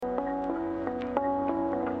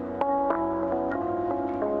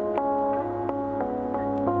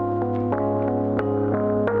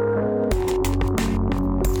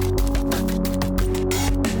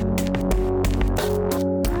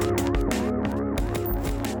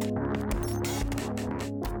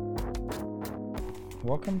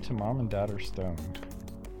Welcome to Mom and Dad Are Stoned.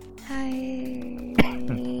 Hi.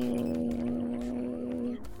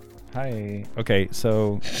 Hi. Okay,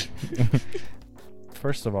 so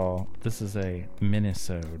first of all, this is a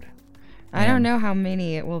minisode. I don't know how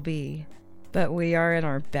many it will be, but we are in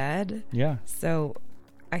our bed. Yeah. So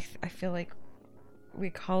I feel like we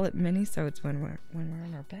call it minisodes when we're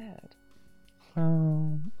in our bed.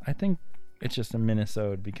 I think it's just a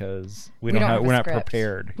minisode because we're don't not have a script.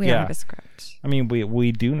 prepared. We don't have a script. I mean,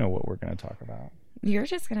 we do know what we're going to talk about. You're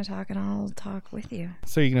just going to talk and I'll talk with you.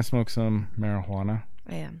 So you're going to smoke some marijuana?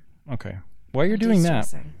 I am. Okay. While you're doing that,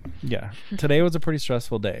 De-stressing. yeah. Today was a pretty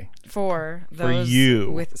stressful day. For those you.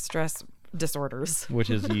 with stress disorders. Which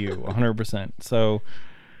is you, 100%. So,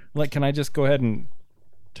 can I just go ahead and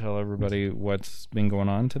tell everybody what's been going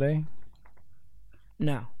on today?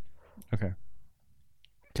 No. Okay.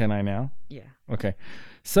 Can I now? Yeah. Okay.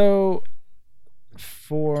 So,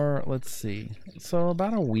 let's see. So,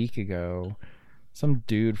 about a week ago, some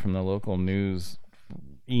dude from the local news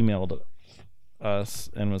emailed us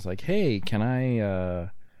and was like, hey, can I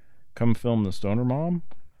come film the Stoner Mom?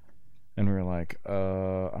 And we were like,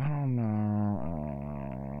 I don't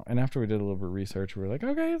know. And after we did a little bit of research, we were like,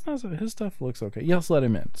 okay, his stuff looks okay. Yes, let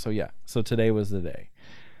him in. So, yeah. So, today was the day.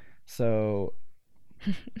 So,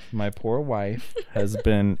 my poor wife has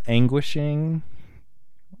been anguishing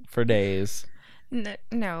for days.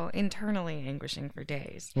 No, internally anguishing for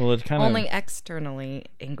days. Well, it kind of only externally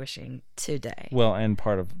anguishing today. Well, and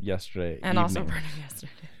part of yesterday and evening. Also part of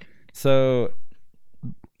yesterday. So,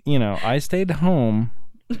 I stayed home.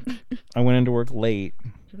 I went into work late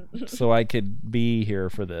so I could be here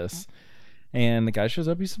for this. And the guy shows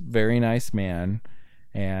up. He's a very nice man.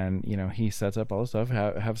 And, he sets up all the stuff,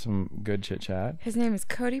 have some good chit chat. His name is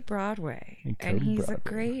Cody Broadway. And he's a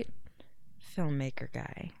great filmmaker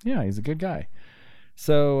guy. Yeah, he's a good guy.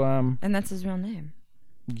 So, and that's his real name.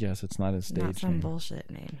 Yes, it's not his stage name. Not some bullshit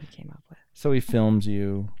name he came up with. So he films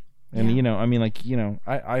you. And,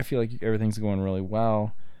 I feel like everything's going really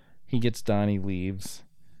well. He gets done, he leaves.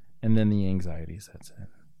 And then the anxiety sets in.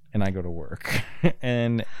 And I go to work.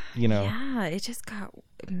 And, Yeah, it just got,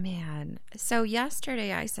 man. So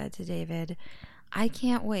yesterday I said to David, I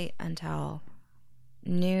can't wait until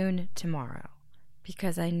noon tomorrow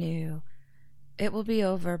because I knew it will be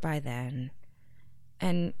over by then.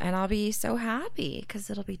 And I'll be so happy because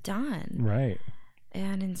it'll be done. Right.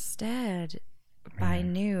 And instead, by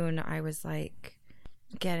noon, I was like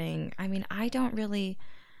I don't really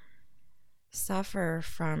suffer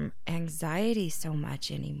from anxiety so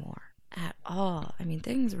much anymore at all. I mean,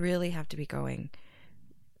 things really have to be going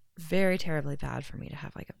very terribly bad for me to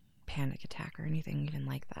have like a panic attack or anything even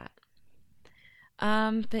like that.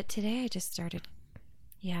 But today I just started,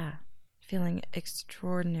 feeling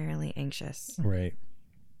extraordinarily anxious. Right.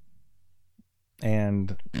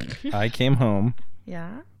 And I came home.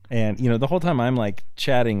 Yeah. And, the whole time I'm like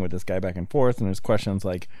chatting with this guy back and forth, and there's questions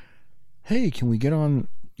like, hey, can we get on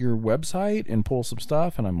your website and pull some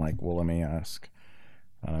stuff? And I'm like, well, let me ask.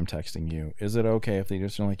 And I'm texting you, is it okay if they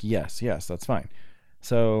just are like, yes, that's fine.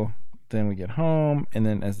 So then we get home, and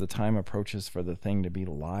then as the time approaches for the thing to be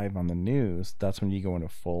live on the news, that's when you go into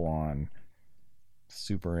full on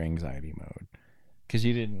super anxiety mode because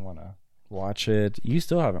you didn't want to watch it. You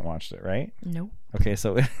still haven't watched it, right? Nope. Okay,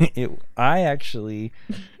 so I actually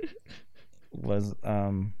was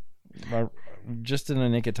just in the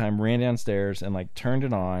nick of time, ran downstairs and like turned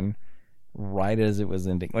it on right as it was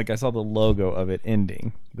ending. Like I saw the logo of it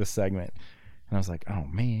ending the segment, and I was like, "Oh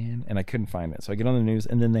man!" And I couldn't find it. So I get on the news,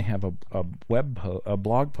 and then they have a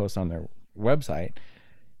blog post on their website,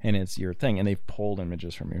 and it's your thing, and they've pulled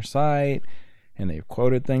images from your site, and they've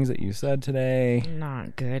quoted things that you said today.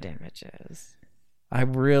 Not good images. I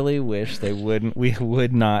really wish they wouldn't. We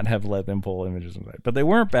would not have let them pull images from it, but they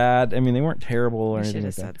weren't bad. I mean, they weren't terrible or anything. You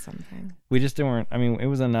Like should have that. said something. We just weren't. I mean, it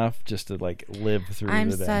was enough just to like live through the day.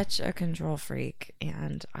 I'm such a control freak,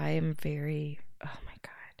 and I am very. Oh my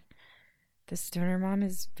god, the Stoner Mom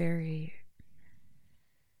is very.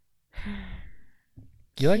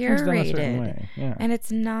 You like things done a certain curated. way, yeah. And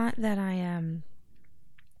it's not that I am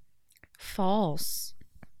false.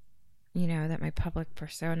 That my public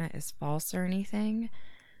persona is false or anything,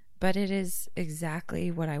 but it is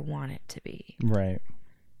exactly what I want it to be. Right.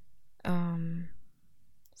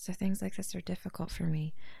 So things like this are difficult for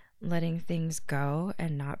me. Letting things go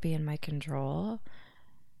and not be in my control,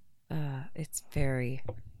 it's very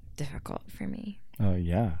difficult for me. Oh,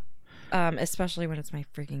 yeah. Especially when it's my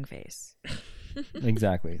freaking face.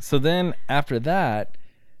 Exactly. So then after that,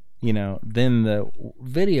 then the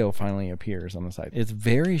video finally appears on the site. It's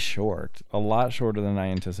very short, a lot shorter than I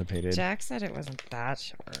anticipated. Jack said it wasn't that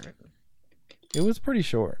short. It was pretty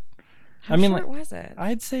short. How I mean, short like, was it?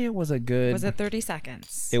 I'd say it was a good. Was it 30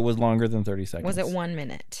 seconds? It was longer than 30 seconds. Was it 1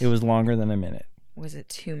 minute? It was longer than a minute. Was it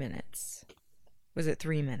 2 minutes? Was it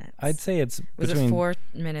 3 minutes? I'd say it's Was between. it 4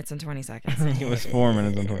 minutes and 20 seconds? It was 4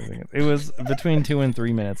 minutes and 20 seconds. It was between 2 and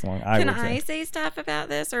 3 minutes long. Can I say stuff about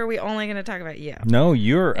this, or are we only going to talk about you? No,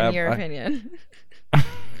 you're. In your opinion.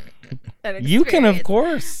 You can, of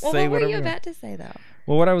course, well, say what were whatever. you about to say, though?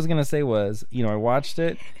 Well, what I was going to say was, I watched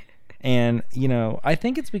it, and, I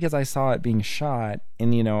think it's because I saw it being shot,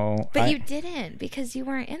 and, But you didn't, because you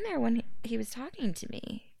weren't in there when he was talking to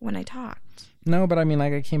me, when I talked. No, but I mean,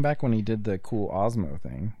 like, I came back when he did the cool Osmo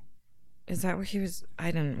thing. Is that what he was?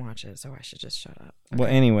 I didn't watch it, so I should just shut up. Okay. Well,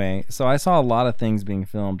 anyway, so I saw a lot of things being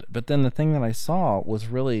filmed, but then the thing that I saw was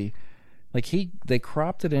really, like, they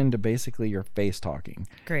cropped it into basically your face talking.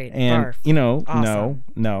 Great. And, Barf. Awesome.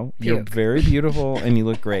 no, you're very beautiful and you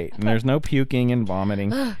look great. And there's no puking and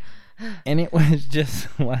vomiting. And it was just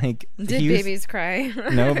like... Did babies cry?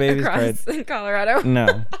 No babies cried. In Colorado?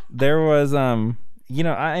 No. There was,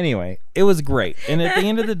 anyway, it was great. And at the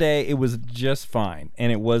end of the day, it was just fine.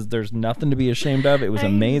 And there's nothing to be ashamed of. It was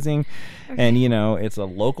amazing. Okay. And, it's a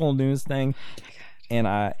local news thing. And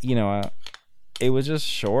it was just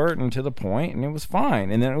short and to the point, and it was fine.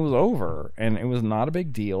 And then it was over, and it was not a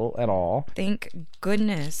big deal at all. Thank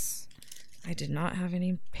goodness I did not have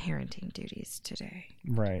any parenting duties today.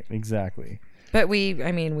 Right, exactly. But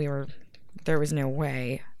there was no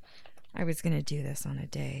way I was going to do this on a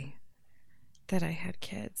day that I had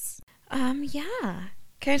kids. Yeah.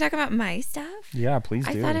 Can I talk about my stuff? Yeah, please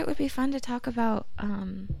do. I thought it would be fun to talk about,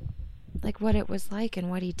 like, what it was like and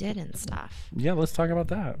what he did and stuff. Yeah, let's talk about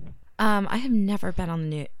that. I have never been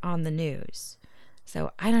on the news,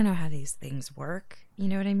 so I don't know how these things work. You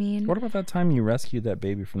know what I mean? What about that time you rescued that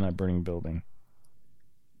baby from that burning building?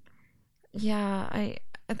 Yeah, I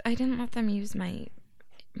didn't let them use my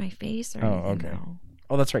face or anything. Okay. Though.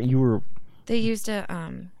 Oh, that's right. You were. They used a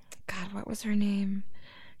God, what was her name?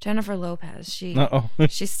 Jennifer Lopez. She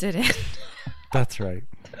she stood in. That's right.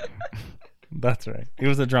 That's right. It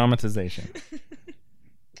was a dramatization.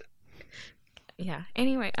 Yeah.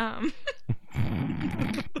 Anyway,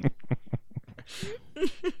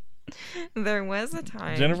 there was a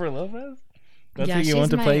time. Jennifer Lopez? That's who you want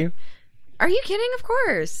to play you? Are you kidding? Of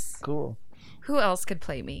course. Cool. Who else could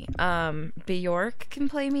play me? Bjork can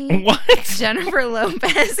play me. What? Jennifer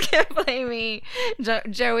Lopez can play me.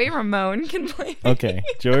 Joey Ramone can play me. Okay.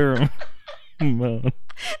 Joey Ramone.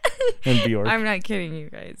 And Bjork. I'm not kidding you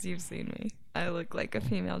guys. You've seen me. I look like a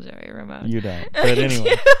female Joey Ramone. You don't. But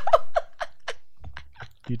anyway.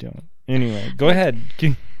 You don't. Anyway, go ahead.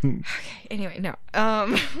 Okay. Anyway, no.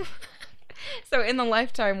 So in the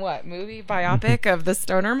Lifetime movie biopic of the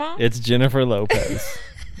Stoner Mom? It's Jennifer Lopez.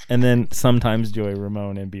 And then sometimes Joey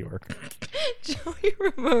Ramone and Bjork. Joey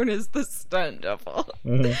Ramone is the stunt double.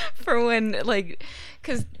 Mm-hmm. For when, like,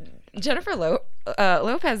 because Jennifer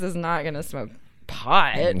Lopez is not going to smoke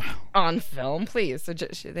pot on film, please. So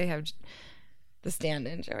they have the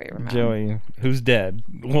stand-in Joey Ramone. Joey, who's dead.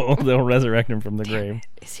 Well, they'll resurrect him from the grave.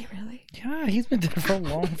 Is he really? Yeah, he's been dead for a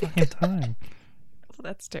long fucking time. Well,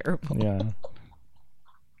 that's terrible. Yeah.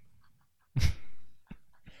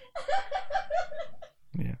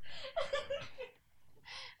 Yeah.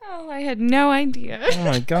 Oh, I had no idea. Oh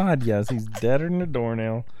my God, yes, he's deader than a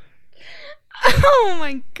doornail. Oh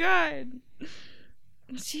my God.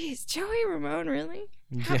 Jeez, Joey Ramone, really?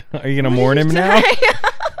 Yeah. Are you gonna mourn him now?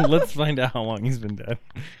 Let's find out how long he's been dead.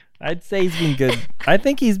 I'd say he's been good. I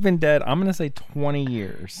think he's been dead. I'm gonna say 20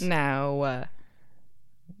 years. No.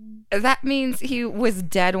 That means he was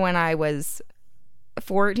dead when I was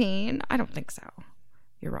 14? I don't think so.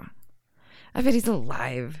 You're wrong. I bet he's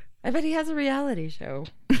alive. I bet he has a reality show.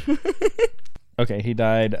 Okay, he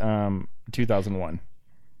died 2001.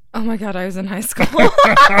 Oh my God, I was in high school.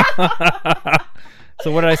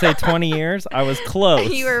 So what did I say, 20 years? I was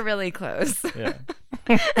close. You were really close. Yeah.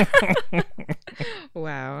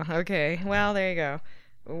 Wow. Okay. Well, there you go.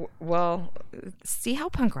 Well, see how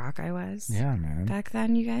punk rock I was? Yeah, man. Back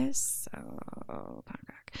then, you guys? So punk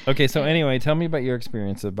rock. Okay, so anyway, tell me about your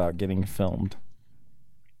experience about getting filmed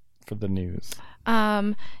for the news.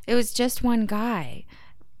 It was just one guy,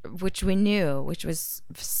 which we knew, which was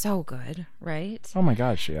so good, right? Oh my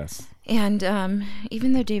gosh, yes. And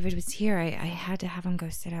even though David was here, I had to have him go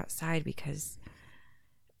sit outside because,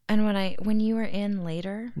 and when you were in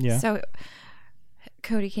later, yeah. So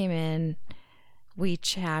Cody came in, we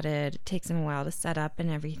chatted. It takes him a while to set up and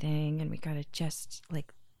everything, and we got to adjust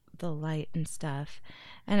like the light and stuff.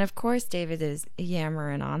 And of course, David is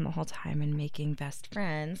yammering on the whole time and making best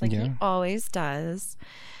friends like he always does.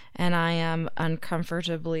 And I am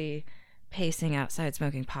uncomfortably pacing outside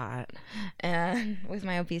smoking pot and with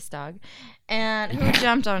my obese dog, and who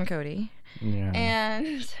jumped on Cody Yeah.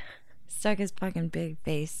 and stuck his fucking big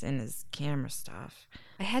face in his camera stuff.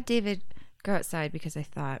 I had David go outside because I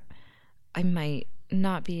thought I might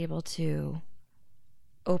not be able to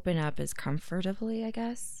open up as comfortably, I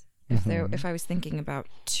guess, if I was thinking about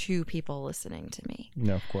two people listening to me.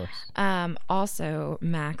 No, of course. Also,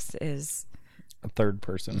 Max is A third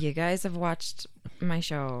person. You guys have watched my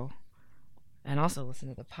show and also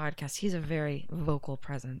listened to the podcast. He's a very vocal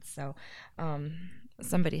presence, so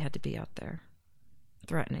somebody had to be out there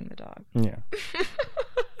threatening the dog. Yeah.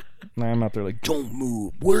 Now I'm out there like, don't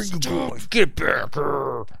move. Where are you going? Get back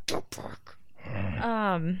here. Get back.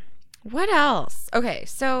 What else? Okay,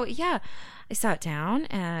 so yeah, I sat down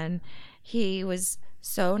and he was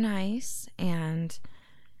so nice and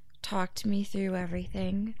talked me through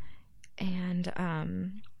everything. And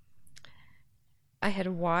I had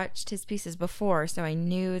watched his pieces before, so I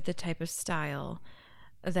knew the type of style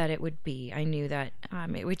that it would be. I knew that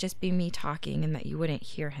it would just be me talking and that you wouldn't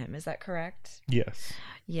hear him. Is that correct? Yes.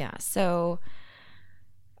 Yeah. So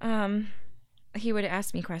he would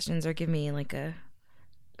ask me questions or give me like a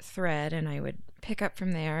thread, and I would pick up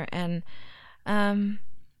from there. And I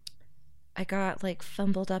got like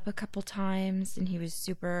fumbled up a couple times, and he was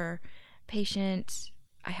super patient.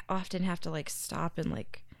 I often have to like stop and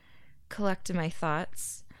like collect my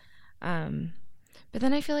thoughts. But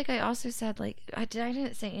then I feel like I also said like I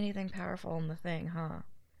didn't say anything powerful in the thing, huh?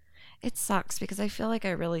 It sucks because I feel like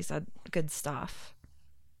I really said good stuff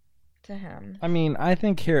to him. I mean, I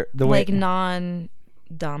think here the way like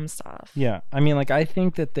non-dumb stuff. Yeah, I mean, like I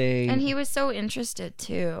think that they And he was so interested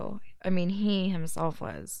too. I mean, he himself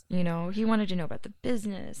was. You know, he wanted to know about the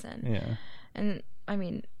business and I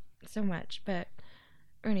mean, so much. But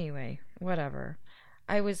anyway, whatever.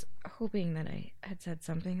 I was hoping that I had said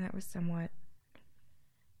something that was somewhat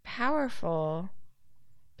powerful,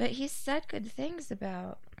 but he said good things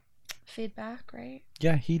about feedback, right?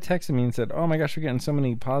 Yeah, he texted me and said, "Oh my gosh, we're getting so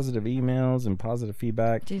many positive emails and positive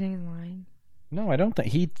feedback." Do you think he's lying? No, I don't think.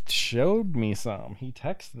 He showed me some. He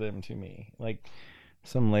texted them to me. Like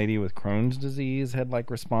some lady with Crohn's disease had like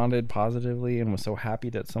responded positively and was so happy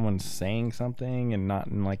that someone's saying something and not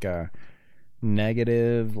in like a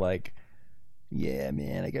negative like, yeah,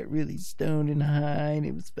 man, I got really stoned and high and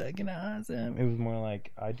it was fucking awesome. It was more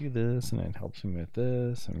like, I do this and it helps me with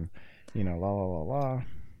this and, you know, la la la la.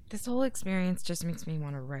 This whole experience just makes me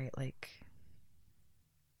want to write like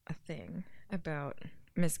a thing about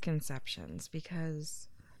misconceptions, because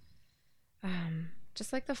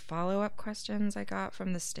just like the follow-up questions I got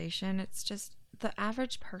from the station, it's just the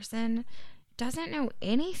average person doesn't know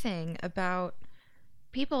anything about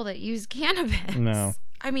people that use cannabis. No.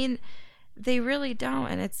 I mean, they really don't,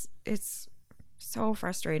 and it's so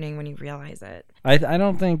frustrating when you realize it. I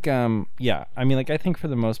don't think yeah, I mean, like I think for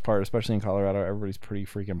the most part, especially in Colorado, everybody's pretty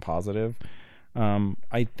freaking positive.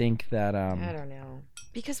 I think that I don't know,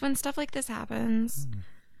 because when stuff like this happens,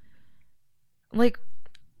 like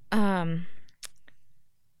when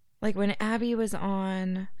Abby was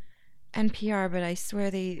on NPR, but I swear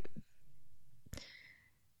it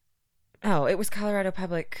was Colorado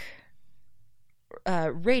Public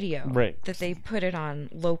Radio, right, that they put it on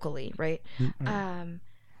locally, right? Mm-hmm.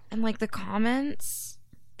 And like the comments,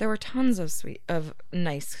 there were tons of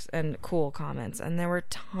nice and cool comments, and there were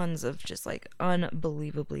tons of just like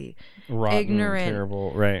unbelievably rotten, ignorant,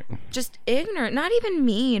 terrible, right? Just ignorant, not even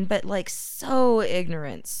mean, but like so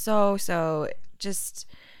ignorant, so just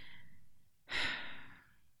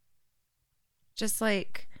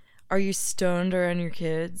like, are you stoned around your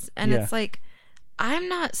kids? And it's like, I'm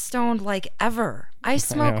not stoned like ever. I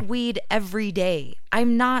smoke weed every day.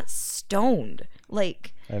 I'm not stoned.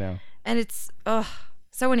 Like, I know. And it's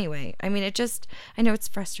so anyway, I mean, I know it's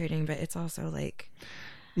frustrating, but it's also like,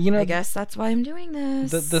 you know, I guess that's why I'm doing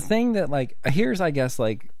this. The thing that like here's, I guess,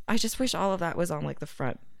 like, I just wish all of that was on like the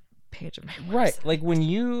front page of my website. Right. Like when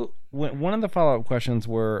one of the follow-up questions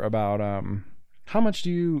were about how much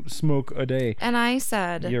do you smoke a day? And I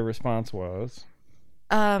said, your response was,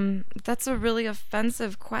 that's a really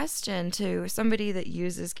offensive question to somebody that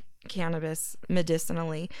uses cannabis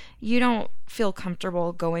medicinally. You don't feel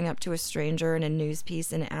comfortable going up to a stranger in a news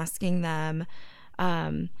piece and asking them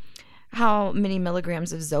how many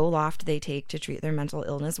milligrams of Zoloft they take to treat their mental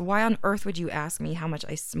illness. Why on earth would you ask me how much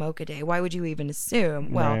I smoke a day? Why would you even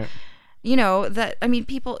assume? Well, right. You know, that, I mean,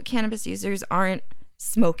 cannabis users aren't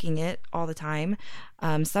smoking it all the time.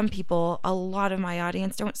 Some people, a lot of my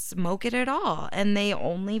audience, don't smoke it at all, and they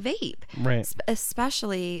only vape. Right.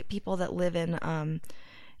 Especially people that live in,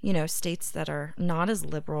 you know, states that are not as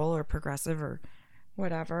liberal or progressive or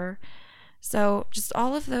whatever. So just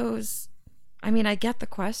all of those, I mean, I get the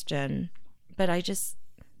question, but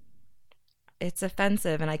it's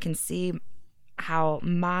offensive, and I can see how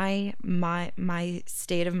my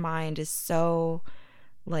state of mind is so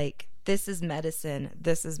like, this is medicine,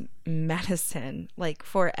 like,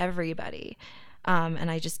 for everybody. And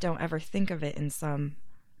I just don't ever think of it in some,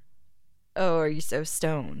 oh, are you so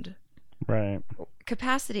stoned Right.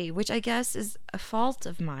 capacity, which I guess is a fault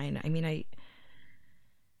of mine. I mean,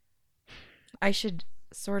 I should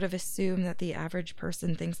sort of assume that the average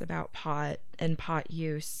person thinks about pot and pot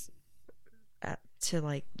use to,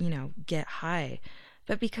 like, you know, get high.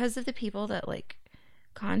 But because of the people that, like,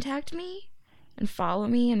 contact me and follow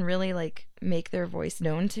me and really, like, make their voice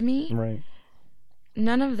known to me, Right.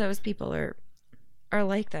 none of those people are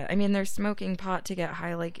like that. I mean, they're smoking pot to get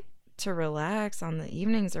high, like, to relax on the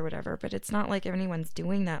evenings or whatever, but it's not like anyone's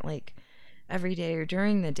doing that, like, every day or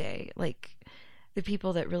during the day. Like, the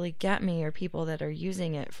people that really get me are people that are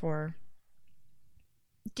using it for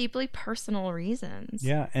deeply personal reasons.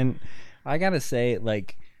 Yeah, and I gotta say,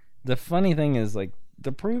 like, the funny thing is, like,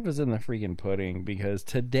 the proof is in the freaking pudding, because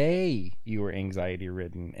today you were anxiety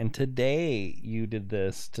ridden, and today you did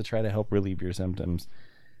this to try to help relieve your symptoms.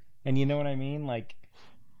 And you know what I mean? Like,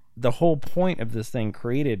 the whole point of this thing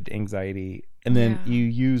created anxiety, and then you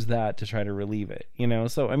use that to try to relieve it, you know?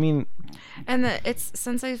 So, I mean... And it's,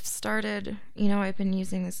 since I've started, you know, I've been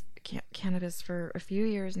using this cannabis for a few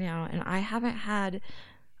years now, and I haven't had,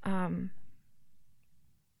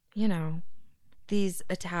 you know, these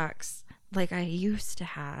attacks like I used to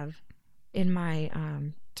have in my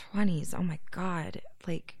 20s. Oh my God.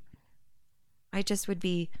 Like, I just would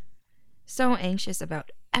be so anxious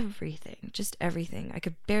about everything, just everything. I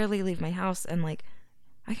could barely leave my house, and, like,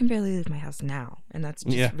 I can barely leave my house now, and that's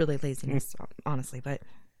just really laziness, honestly. But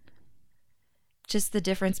just the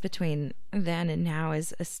difference between then and now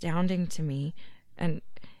is astounding to me, and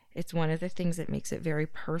it's one of the things that makes it very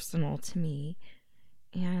personal to me.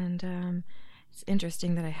 And it's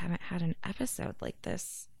interesting that I haven't had an episode like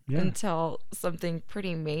this until something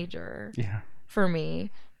pretty major for me.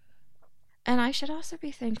 And I should also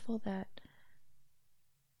be thankful that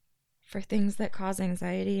for things that cause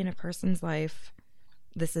anxiety in a person's life,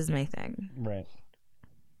 this is my thing. Right.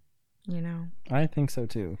 You know? I think so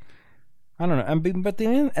too. I don't know. But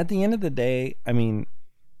at the end of the day, I mean,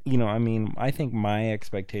 you know, I mean, I think my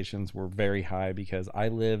expectations were very high because I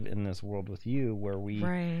live in this world with you where we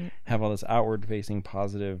have all this outward facing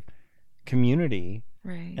positive community.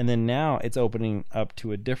 Right. And then now it's opening up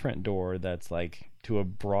to a different door that's like to a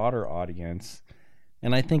broader audience.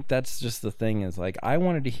 And I think that's just the thing is, like, I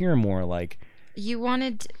wanted to hear more, like... You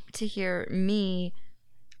wanted to hear me...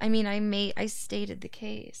 I mean, I stated the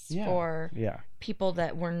case for people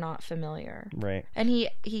that were not familiar. Right. And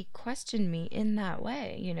he questioned me in that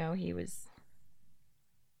way. You know, he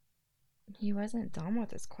wasn't dumb with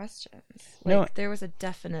his questions. Like, no, there was a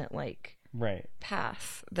definite, like,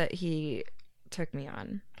 path that he took me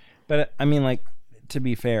on. But, I mean, like, to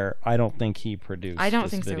be fair, I don't think he produced I don't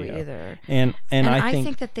think video. So either. And I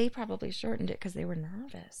think that they probably shortened it because they were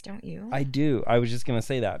nervous, don't you? I do. I was just going to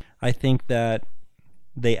say that. I think that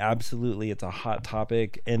they absolutely, it's a hot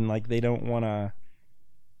topic, and, like, they don't want to...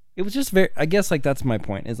 It was just very... I guess, like, that's my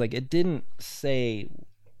point, is, like, it didn't say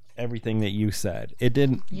everything that you said. It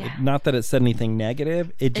didn't... not that it said anything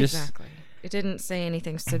negative. It just... Exactly. It didn't say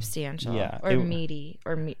anything substantial or meaty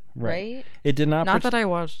or right? It did not... Not that I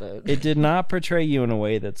watched it. It did not portray you in a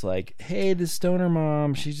way that's like, hey, this stoner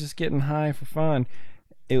mom, she's just getting high for fun.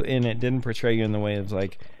 And it didn't portray you in the way of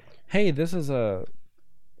like, hey, this is a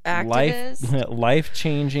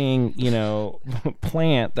life-changing, you know,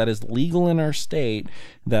 plant that is legal in our state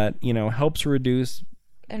that, you know, helps reduce...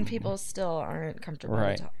 And people still aren't comfortable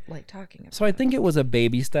talking about it. So I think it was a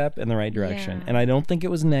baby step in the right direction. And I don't think it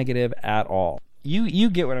was negative at all. You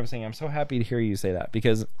get what I'm saying. I'm so happy to hear you say that,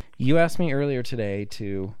 because you asked me earlier today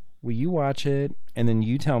will you watch it? And then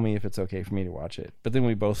you tell me if it's okay for me to watch it. But then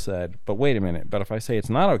we both said, but wait a minute. But if I say it's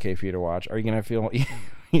not okay for you to watch, are you going to feel...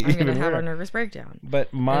 I'm going to have a nervous breakdown. But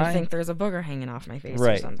I think there's a booger hanging off my face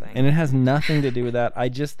or something. And it has nothing to do with that. I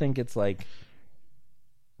just think it's like,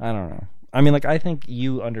 I don't know. I mean, like, I think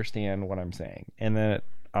you understand what I'm saying, and that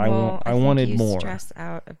I wanted more. Stress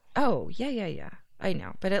out. Oh, yeah. I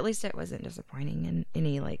know, but at least it wasn't disappointing in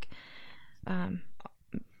any, like,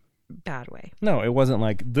 bad way. No, it wasn't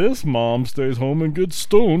like, this mom stays home and gets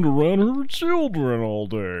stoned around her children all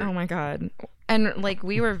day. Oh my God. And, like,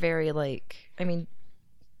 we were very, like, I mean,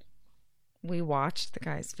 we watched the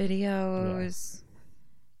guy's videos.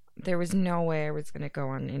 Yeah. There was no way I was going to go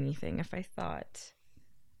on anything if I thought...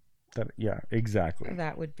 That, yeah, exactly.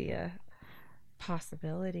 That would be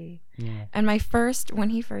possibility. Yeah. And when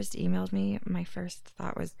he first emailed me, my first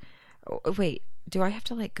thought was, oh, wait, do I have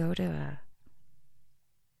to like go to a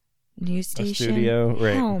news station? A studio?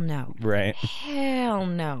 Right. Hell no. Right. Hell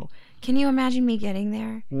no. Can you imagine me getting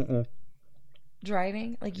there? Mm-mm.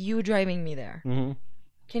 Driving? Like you driving me there? Mm-hmm.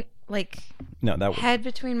 No, that was head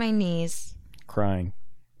between my knees, crying.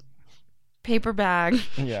 paper bag,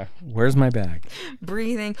 Yeah. Where's my bag?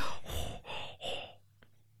 breathing,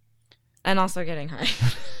 and also getting high.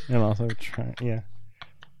 And also trying. Yeah.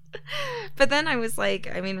 But then I was like,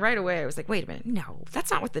 I mean, right away I was like, wait a minute, no,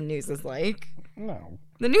 that's not what the news is like. No.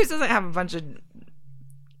 The news doesn't have a bunch of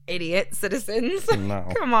idiot citizens.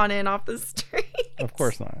 No. Come on in off the street. Of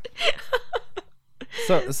course not.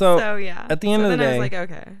 So yeah. At the end of the day, I was like,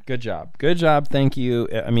 okay. Good job. Thank you.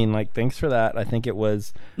 I mean, like, thanks for that. I think it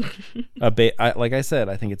was like I said,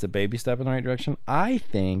 I think it's a baby step in the right direction. I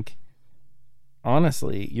think,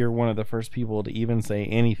 honestly, you're one of the first people to even say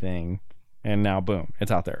anything, and now, boom, it's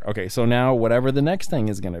out there. Okay, so now whatever the next thing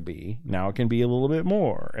is going to be, now it can be a little bit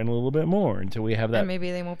more and a little bit more until we have that. And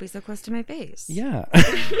maybe they won't be so close to my face. Yeah.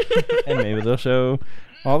 And maybe they'll show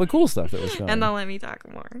all the cool stuff that was shown. And they'll let me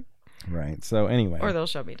talk more. Right. So anyway. Or they'll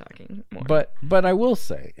show me talking more. But I will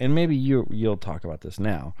say, and maybe you'll talk about this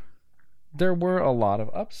now, there were a lot of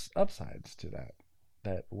upsides to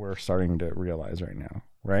that we're starting to realize right now,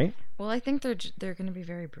 right? Well, I think they're going to be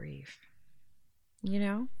very brief. You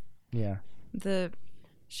know? Yeah. The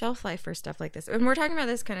shelf life for stuff like this. And we're talking about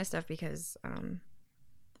this kind of stuff because I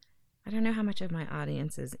don't know how much of my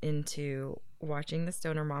audience is into watching the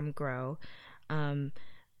Stoner Mom grow.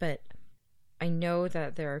 But I know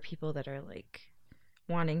that there are people that are like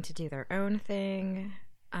wanting to do their own thing,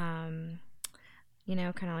 you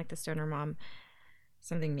know, kind of like the Stoner Mom,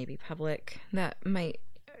 something maybe public that might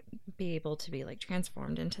be able to be like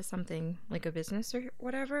transformed into something like a business or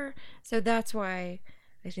whatever. So that's why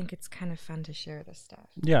I think it's kind of fun to share this stuff.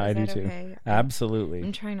 Yeah, Is I do that too. okay? Absolutely.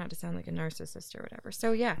 I'm trying not to sound like a narcissist or whatever.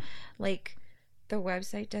 So yeah, like the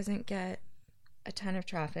website doesn't get a ton of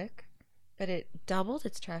traffic, but it doubled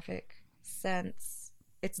its traffic since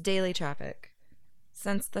its daily traffic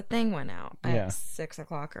since the thing went out at 6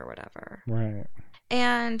 o'clock or whatever. Right.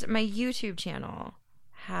 And my YouTube channel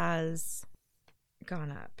has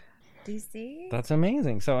gone up. Do you see? That's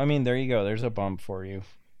amazing. So I mean, there you go. There's a bump for you.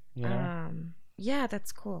 You know? Yeah,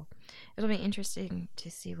 that's cool. It'll be interesting to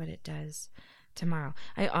see what it does tomorrow.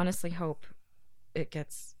 I honestly hope it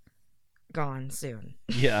gets gone soon.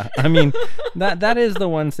 Yeah. I mean, that is the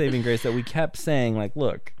one saving grace that we kept saying, like,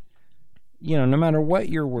 look, you know, no matter what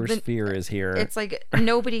your worst fear is here. It's like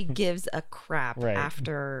nobody gives a crap Right.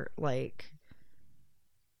 after, like,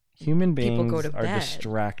 human beings people go to are bed.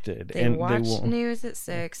 distracted. They and watch they will... news at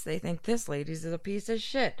 6. They think this lady's a piece of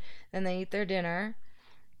shit. Then they eat their dinner.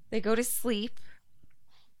 They go to sleep.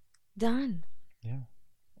 Done. Yeah.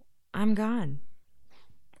 I'm gone.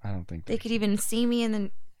 I don't think They could even see me in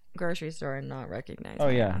the grocery store and not recognize Oh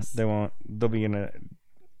my yeah, ass. they won't. They'll be in a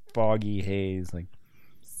foggy haze, like.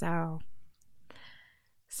 So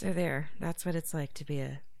there. That's what it's like to be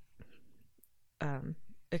a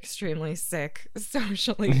extremely sick,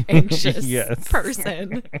 socially anxious Yes.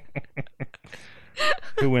 person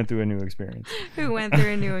Who went through a new experience. who went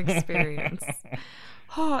through a new experience.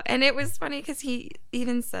 Oh, and it was funny because he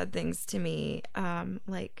even said things to me,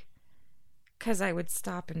 like, because I would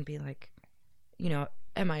stop and be like, you know,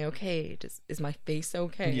 am I okay? Is my face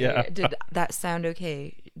okay? Yeah. Did that sound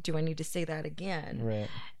okay? Do I need to say that again? Right.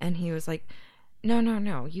 And he was like,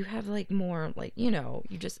 no. You have like more, like, you know,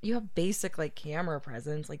 you have basic like camera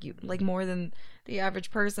presence, like you like more than the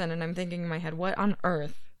average person. And I'm thinking in my head, what on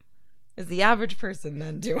earth is the average person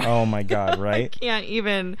then doing? Oh my God! Right. I can't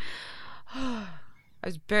even. I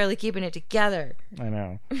was barely keeping it together. I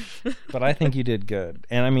know, but I think you did good.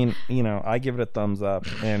 And I mean, you know, I give it a thumbs up.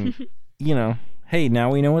 And you know, hey, now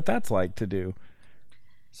we know what that's like to do.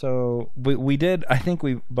 So we did. I think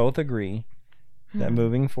we both agree that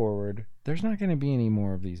moving forward, there's not going to be any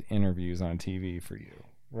more of these interviews on TV for you,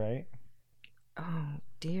 right? Oh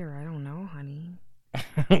dear, I don't know, honey.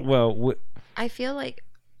 Well, I feel like,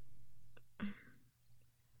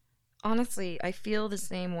 honestly, I feel the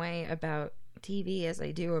same way about TV as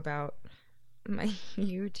I do about my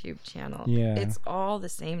YouTube channel. Yeah. It's all the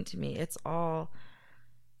same to me. It's all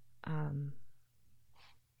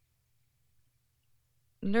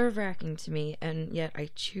nerve-wracking to me, and yet I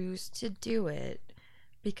choose to do it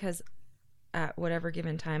because at whatever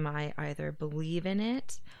given time I either believe in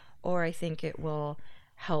it or I think it will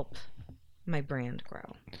help my brand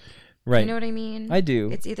grow. right. You know what I mean? I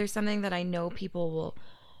do. It's either something that I know people will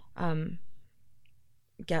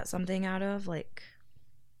get something out of, like,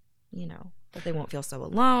 you know, that they won't feel so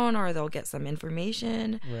alone, or they'll get some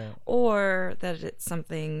information, Right. or that it's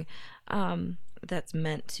something that's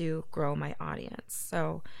meant to grow my audience.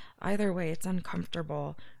 So either way, it's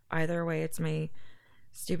uncomfortable. Either way, it's my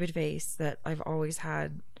stupid face that I've always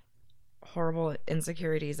had horrible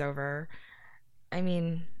insecurities over. I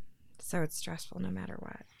mean, so it's stressful no matter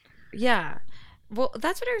what. Yeah. Well,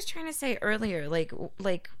 that's what I was trying to say earlier. Like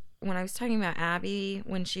when I was talking about Abby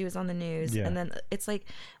when she was on the news, Yeah. and then it's like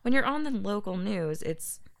when you're on the local news,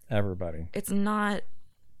 it's Everybody. not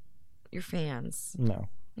your fans. No.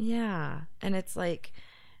 Yeah, and it's like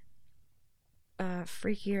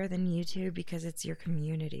freakier than YouTube because it's your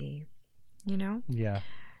community, you know? Yeah.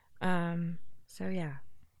 So yeah,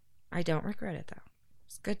 I don't regret it though.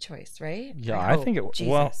 It's a good choice, right? Yeah, I think it.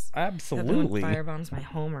 Well, Jesus. absolutely. No one firebombs my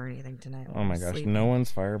home or anything tonight. Oh my gosh, no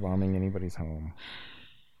one's firebombing anybody's home.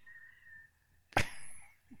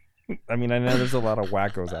 I mean, I know there's a lot of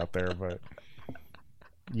wackos out there, but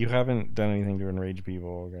you haven't done anything to enrage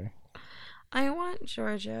people, okay? I want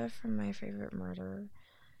Georgia from My Favorite Murder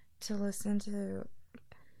to listen to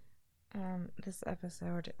this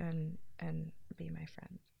episode and be my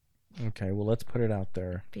friend. Okay, well, let's put it out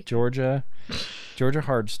there. Because- Georgia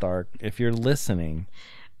Hardstark, if you're listening,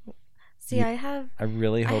 See, I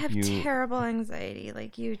really hope have you... terrible anxiety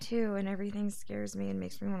like you too, and everything scares me and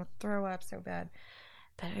makes me want to throw up so bad.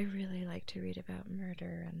 But I really like to read about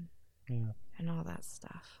murder and all that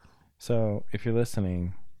stuff. So, if you're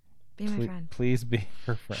listening, Be my friend. please be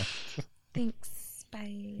her friend. Thanks.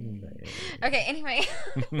 Bye. Okay, anyway.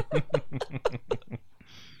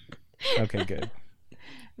 Okay, good.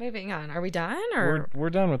 Moving on. Are we done? Or We're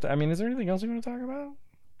done with that. I mean, is there anything else you want to talk about?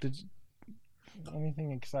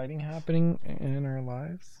 Anything exciting happening in our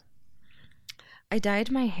lives? I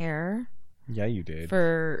dyed my hair. Yeah, you did.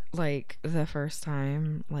 For like the first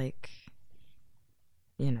time, like,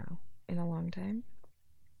 you know, in a long time.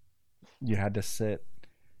 You had to sit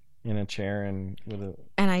in a chair and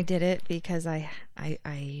I did it because I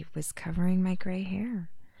was covering my gray hair,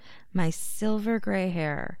 my silver gray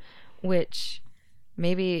hair, which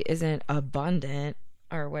maybe isn't abundant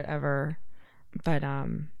or whatever, but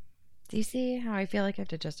do you see how I feel like I have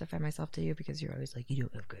to justify myself to you because you're always like, you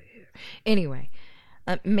don't have gray hair. Anyway,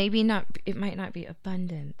 maybe not. It might not be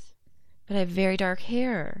abundant, but I have very dark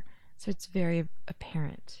hair, so it's very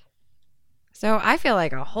apparent. So I feel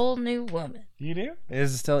like a whole new woman. You do?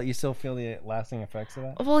 You still feel the lasting effects of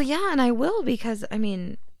that? Well, yeah, and I will because, I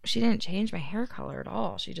mean, she didn't change my hair color at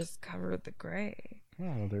all. She just covered the gray.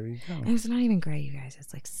 Oh, there you go. And it's not even gray, you guys.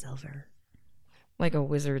 It's like silver. Like a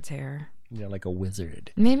wizard's hair. Yeah, like a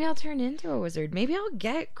wizard. Maybe I'll turn into a wizard. Maybe I'll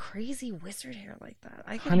get crazy wizard hair like that.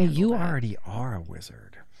 Honey, you already are a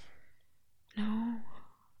wizard. No,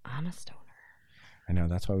 I'm a stoner. I know.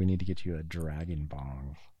 That's why we need to get you a dragon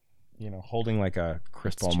bong. You know, holding like a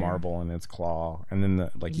crystal marble in its claw, and then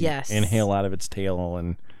you inhale out of its tail,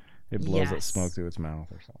 and it blows that smoke through its mouth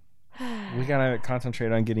or something. We gotta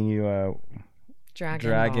concentrate on getting you a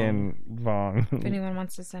dragon bong. If anyone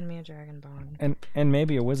wants to send me a dragon bong, and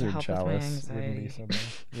maybe a wizard chalice wouldn't be so bad.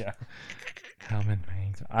 Yeah, help with my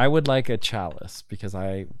anxiety. I would like a chalice because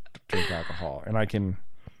I drink alcohol, and I can.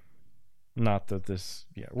 Not that this.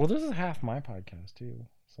 Yeah, well, this is half my podcast too.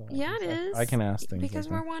 So yeah, it is. I can ask things because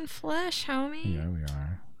we're one flesh, homie. Yeah, we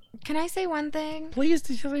are. Can I say one thing? Please,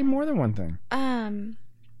 say more than one thing.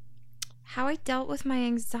 How I dealt with my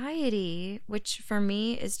anxiety, which for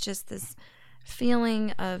me is just this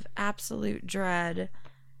feeling of absolute dread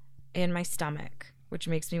in my stomach, which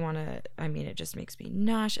makes me want to. I mean, it just makes me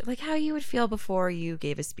nauseous, like how you would feel before you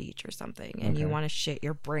gave a speech or something, and you want to shit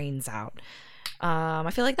your brains out. I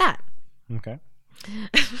feel like that. Okay.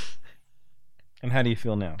 And how do you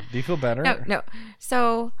feel now? Do you feel better? No.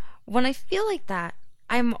 So when I feel like that,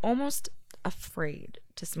 I'm almost afraid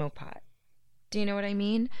to smoke pot. Do you know what I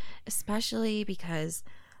mean? Especially because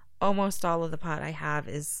almost all of the pot I have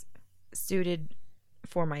is suited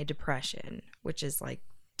for my depression, which is like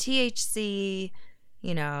THC,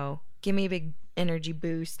 you know, give me a big energy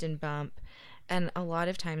boost and bump. And a lot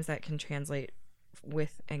of times that can translate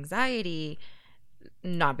with anxiety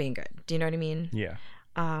not being good. Do you know what I mean? Yeah.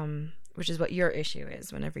 Which is what your issue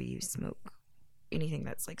is whenever you smoke anything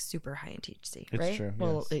that's like super high in THC, right? It's true.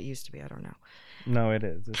 Well, it used to be. I don't know. No, it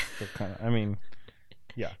is. It's still kind of. I mean,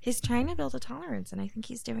 yeah. He's trying to build a tolerance, and I think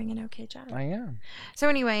he's doing an okay job. I am. So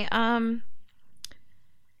anyway, I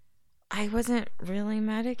wasn't really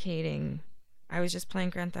medicating. I was just playing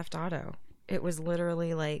Grand Theft Auto. It was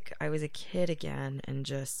literally like I was a kid again and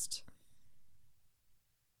just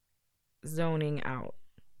zoning out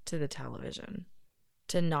to the television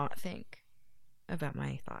to not think about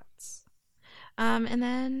my thoughts. And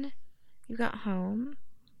then, you got home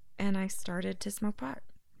and I started to smoke pot.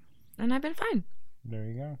 And I've been fine. There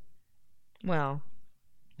you go. Well,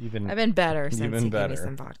 You've been I've been better you've since been you gave better. me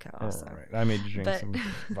some vodka also. All right. I made you drink But- some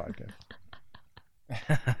vodka.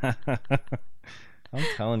 I'm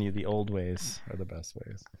telling you, the old ways are the best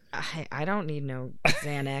ways. I don't need no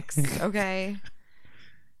Xanax, okay?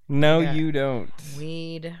 No, Yeah. you don't.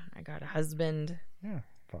 Weed. I got a husband. Yeah,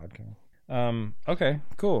 vodka. Okay,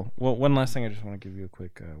 cool. Well, one last thing, I just want to give you a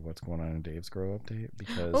quick what's going on in Dave's Grow update,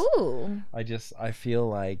 because Ooh. I feel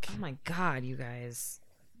like Oh my God, you guys.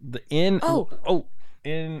 in the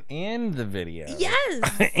video.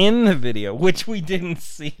 Yes. In the video, which we didn't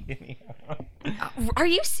see anyhow. Are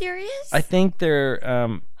you serious? I think they're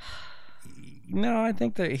no, I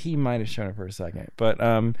think that he might have shown it for a second. But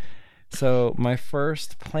so my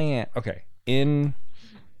first plant, okay, in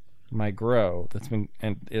my grow that's been,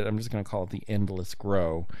 and I'm just going to call it the endless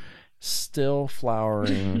grow, still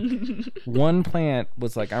flowering. One plant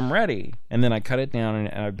was like, I'm ready, and then I cut it down, and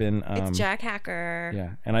I've been it's Jack Hacker.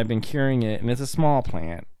 yeah, and I've been curing it, and it's a small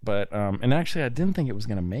plant, but and actually I didn't think it was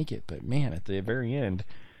going to make it, but man, at the very end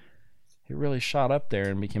it really shot up there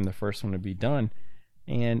and became the first one to be done.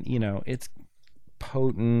 And you know, it's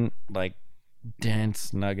potent, like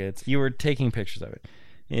dense nuggets. You were taking pictures of it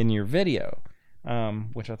in your video,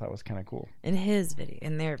 which I thought was kind of cool. In his video,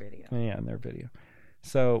 in their video. Yeah, in their video.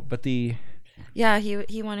 So, but the Yeah,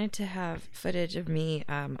 he wanted to have footage of me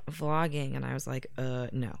vlogging, and I was like,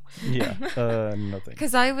 no. yeah, no thanks.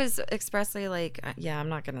 Because I was expressly like, yeah, I'm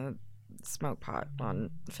not gonna smoke pot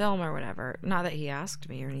on film or whatever. Not that he asked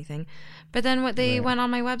me or anything, but then what they Right. went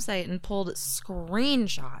on my website and pulled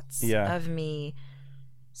screenshots Yeah. of me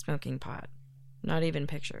smoking pot, not even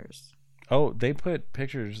pictures. Oh, they put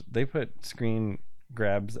pictures. They put screen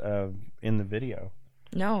grabs of in the video.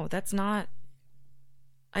 No, that's not.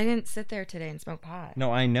 I didn't sit there today and smoke pot.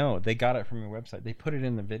 No, I know. They got it from your website. They put it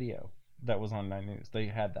in the video that was on 9 News. They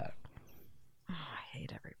had that. Oh, I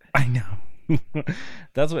hate everybody. I know.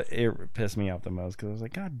 That's what it pissed me off the most, because I was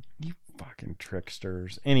like, God, you fucking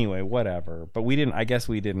tricksters. Anyway, whatever. But we didn't. I guess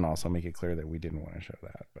we didn't also make it clear that we didn't want to show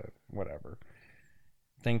that. But whatever.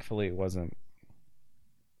 Thankfully, it wasn't.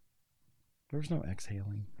 There was no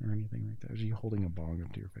exhaling or anything like that. It was you holding a bong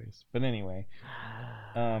up to your face. But anyway,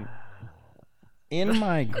 in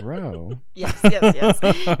my grow. Yes.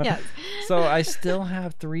 Yes. So I still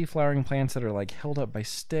have 3 flowering plants that are like held up by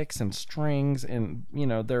sticks and strings, and you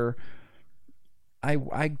know, they're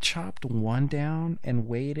I chopped one down and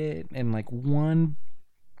weighed it, and like one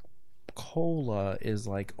cola is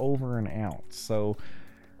like over an ounce. So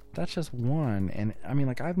that's just one. And I mean,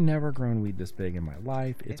 like, I've never grown weed this big in my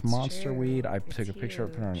life. It's monster true. weed. I It's took a picture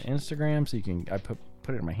of it, put it on huge. Instagram, so you can I put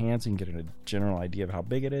it in my hands so you can get a general idea of how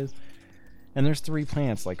big it is. And there's 3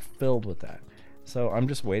 plants like filled with that. So I'm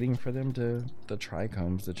just waiting for them the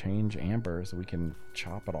trichomes to change amber so we can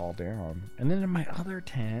chop it all down. And then in my other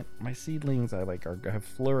tent, my seedlings have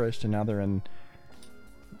flourished, and now they're in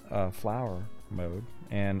flower mode,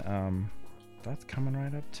 and that's coming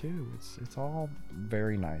right up too. It's all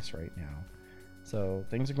very nice right now. So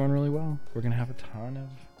things are going really well. We're gonna have a ton of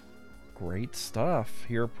great stuff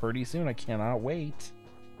here pretty soon. I cannot wait.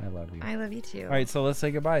 I love you. I love you too. All right, so let's say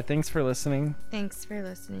goodbye. Thanks for listening. Thanks for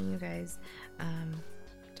listening, you guys.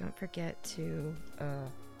 Don't forget to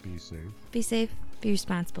Be safe. be safe, be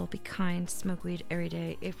responsible, be kind, smoke weed every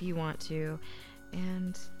day if you want to.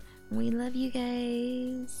 And we love you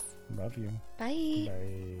guys. Love you. Bye.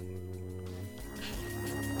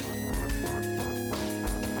 Bye.